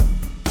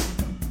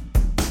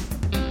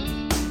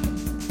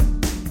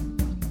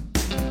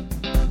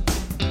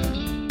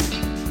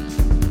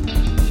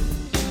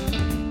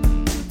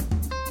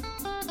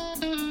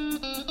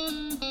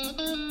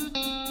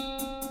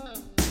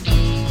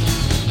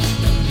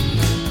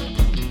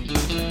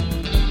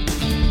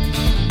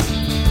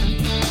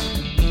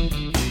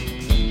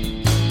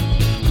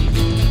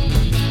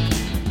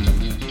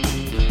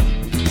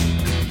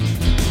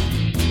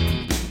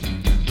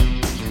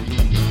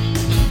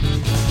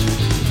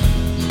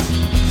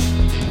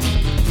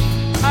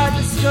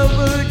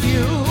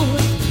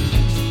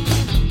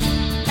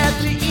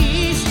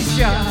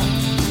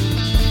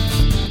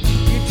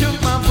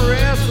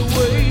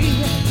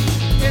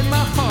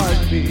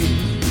me,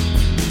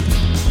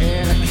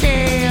 and I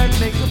can't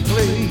make a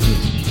play.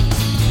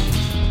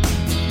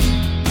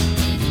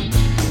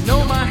 You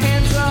know my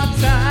hands are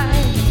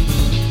tied,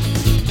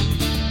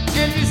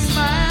 and you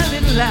smile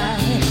and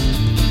lie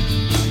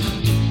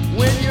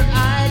when your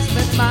eyes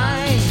met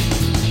mine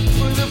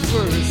for the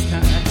first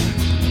time.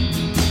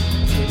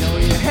 You know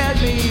you had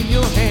me in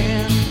your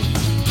hand.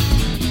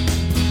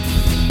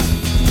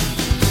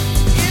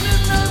 In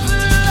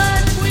another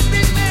life we'd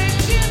be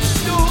making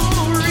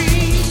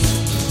stories.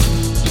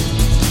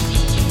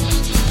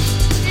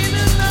 In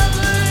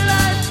another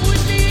life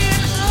we'd be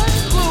in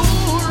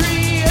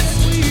unglory. Yes,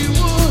 we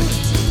would.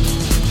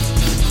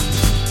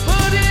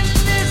 But in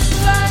this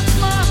life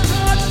my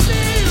heart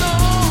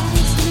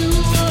belongs to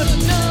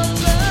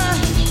another.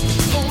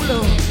 Oh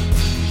Lord,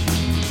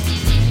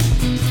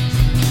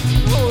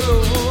 oh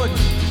Lord.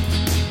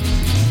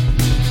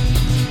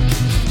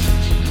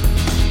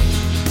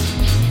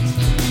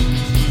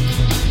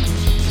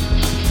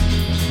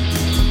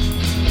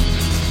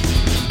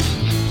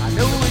 I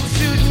know it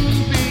shouldn't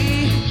be,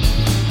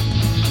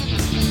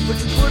 but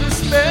you put a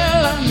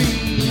spell on me.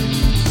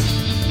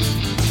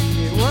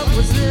 And what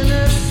was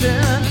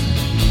innocent,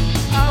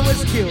 I was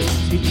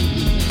guilty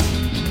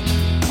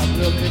of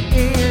looking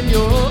in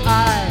your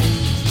eyes.